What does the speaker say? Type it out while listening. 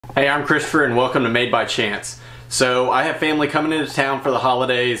Hey, I'm Christopher and welcome to Made by Chance. So I have family coming into town for the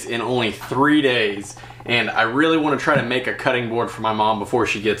holidays in only 3 days, and I really want to try to make a cutting board for my mom before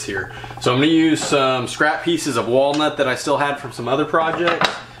she gets here. So I'm going to use some scrap pieces of walnut that I still had from some other projects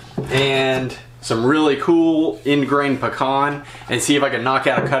and some really cool ingrained pecan and see if I can knock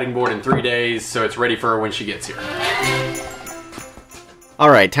out a cutting board in 3 days so it's ready for her when she gets here.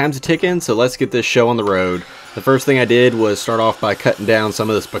 Alright, time's a ticking, so let's get this show on the road. The first thing I did was start off by cutting down some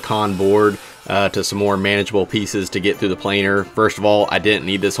of this pecan board to some more manageable pieces to get through the planer. First of all, I didn't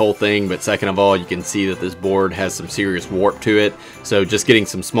need this whole thing, but second of all, you can see that this board has some serious warp to it, so just getting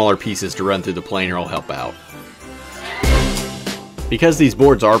some smaller pieces to run through the planer will help out. Because these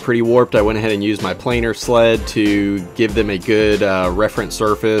boards are pretty warped, I went ahead and used my planer sled to give them a good reference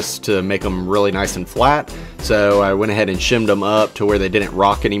surface to make them really nice and flat. So I went ahead and shimmed them up to where they didn't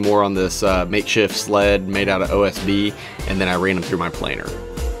rock anymore on this makeshift sled made out of OSB, and then I ran them through my planer.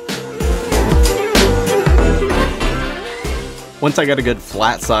 Once I got a good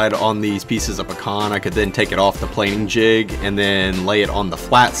flat side on these pieces of pecan, I could then take it off the planing jig and then lay it on the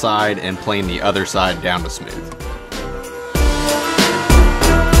flat side and plane the other side down to smooth.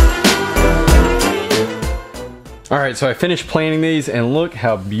 Alright, so I finished planing these and look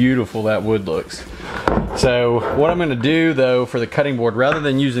how beautiful that wood looks. So what I'm going to do though for the cutting board, rather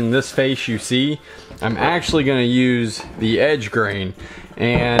than using this face you see, I'm actually going to use the edge grain.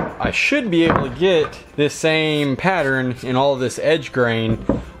 And I should be able to get this same pattern in all of this edge grain,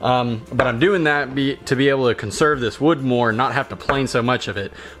 but I'm doing that to be able to conserve this wood more and not have to plane so much of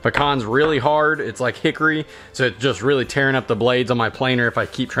it. Pecan's really hard, it's like hickory, so it's just really tearing up the blades on my planer if I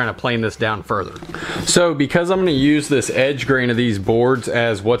keep trying to plane this down further. So because I'm going to use this edge grain of these boards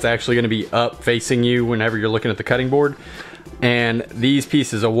as what's actually going to be up facing you whenever you're looking at the cutting board, and these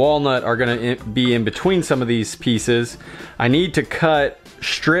pieces of walnut are going to be in between some of these pieces, I need to cut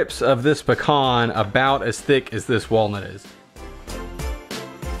strips of this pecan about as thick as this walnut is.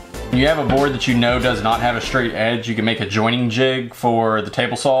 When you have a board that you know does not have a straight edge, you can make a joining jig for the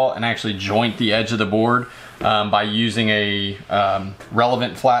table saw and actually joint the edge of the board by using a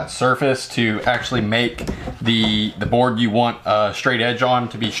relevant flat surface to actually make the board you want a straight edge on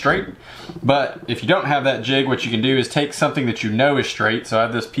to be straight. But if you don't have that jig, what you can do is take something that you know is straight. So I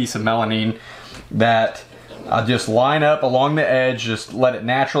have this piece of melamine that I'll just line up along the edge, just let it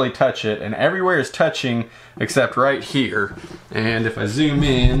naturally touch it, and everywhere is touching except right here. And if I zoom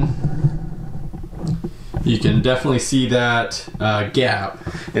in, you can definitely see that gap.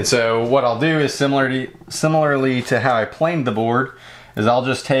 And so what I'll do is similarly to how I planed the board, is I'll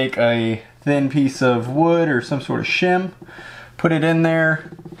just take a thin piece of wood or some sort of shim, put it in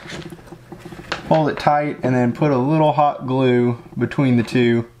there, hold it tight, and then put a little hot glue between the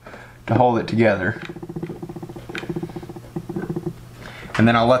two to hold it together. And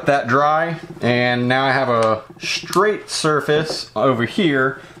then I'll let that dry, and now I have a straight surface over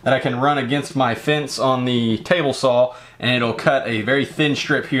here that I can run against my fence on the table saw, and it'll cut a very thin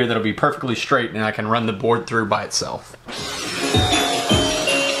strip here that'll be perfectly straight, and I can run the board through by itself.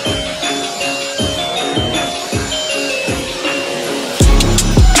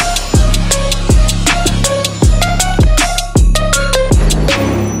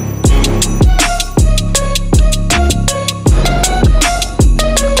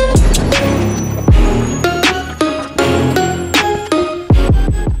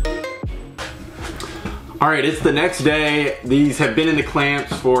 Alright, it's the next day. These have been in the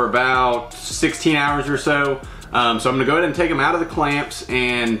clamps for about 16 hours or so. So I'm going to go ahead and take them out of the clamps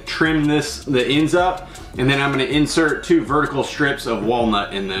and trim the ends up. And then I'm going to insert 2 vertical strips of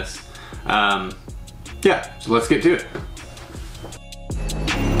walnut in this. Yeah, so let's get to it.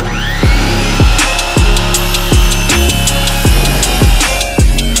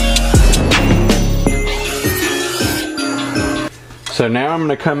 So now I'm going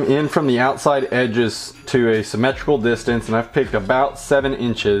to come in from the outside edges to a symmetrical distance, and I've picked about 7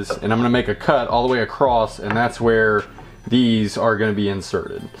 inches, and I'm going to make a cut all the way across, and that's where these are going to be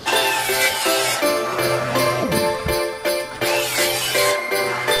inserted.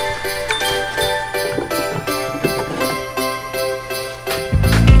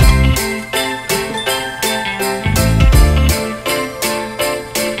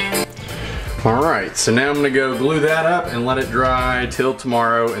 Alright, so now I'm going to go glue that up and let it dry till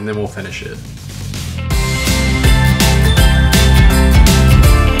tomorrow, and then we'll finish it.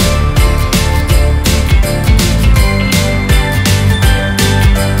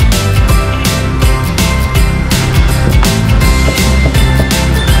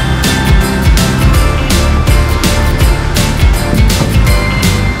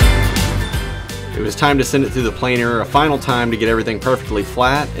 time to send it through the planer a final time to get everything perfectly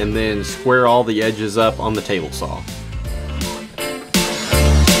flat, and then square all the edges up on the table saw.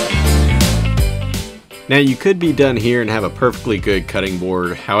 Now you could be done here and have a perfectly good cutting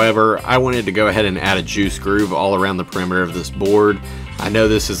board. However, I wanted to go ahead and add a juice groove all around the perimeter of this board. I know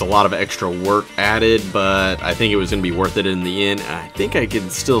this is a lot of extra work added, but I think it was going to be worth it in the end. I think I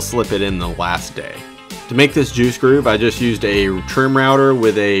could still slip it in the last day. To make this juice groove, I just used a trim router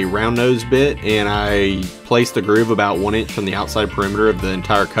with a round nose bit, and I placed the groove about 1 inch from the outside perimeter of the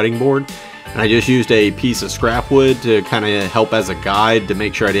entire cutting board. And I just used a piece of scrap wood to kind of help as a guide to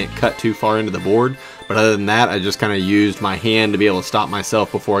make sure I didn't cut too far into the board. But other than that, I just kind of used my hand to be able to stop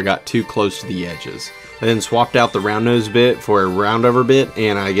myself before I got too close to the edges. I then swapped out the round nose bit for a round over bit,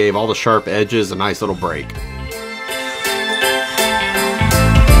 and I gave all the sharp edges a nice little break.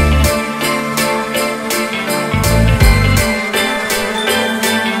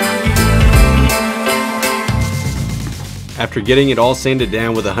 After getting it all sanded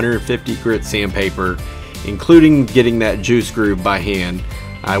down with 150 grit sandpaper, including getting that juice groove by hand,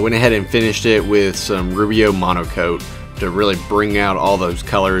 I went ahead and finished it with some Rubio Monocoat to really bring out all those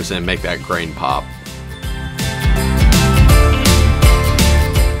colors and make that grain pop.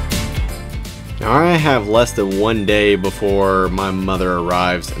 Now I have less than 1 day before my mother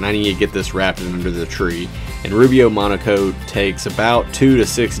arrives, and I need to get this wrapped under the tree. And Rubio Monocoat takes about 2 to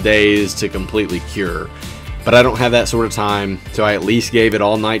 6 days to completely cure. But I don't have that sort of time, so I at least gave it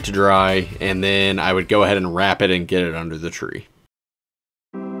all night to dry, and then I would go ahead and wrap it and get it under the tree.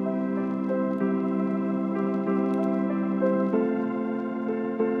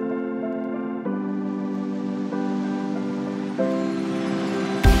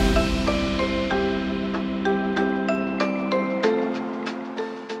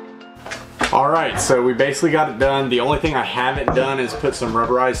 Alright, so we basically got it done. The only thing I haven't done is put some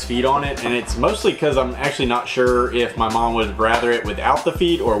rubberized feet on it, and it's mostly because I'm actually not sure if my mom would rather it without the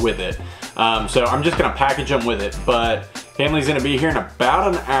feet or with it. So I'm just going to package them with it, but family's going to be here in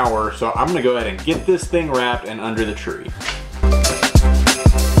about an hour, so I'm going to go ahead and get this thing wrapped and under the tree.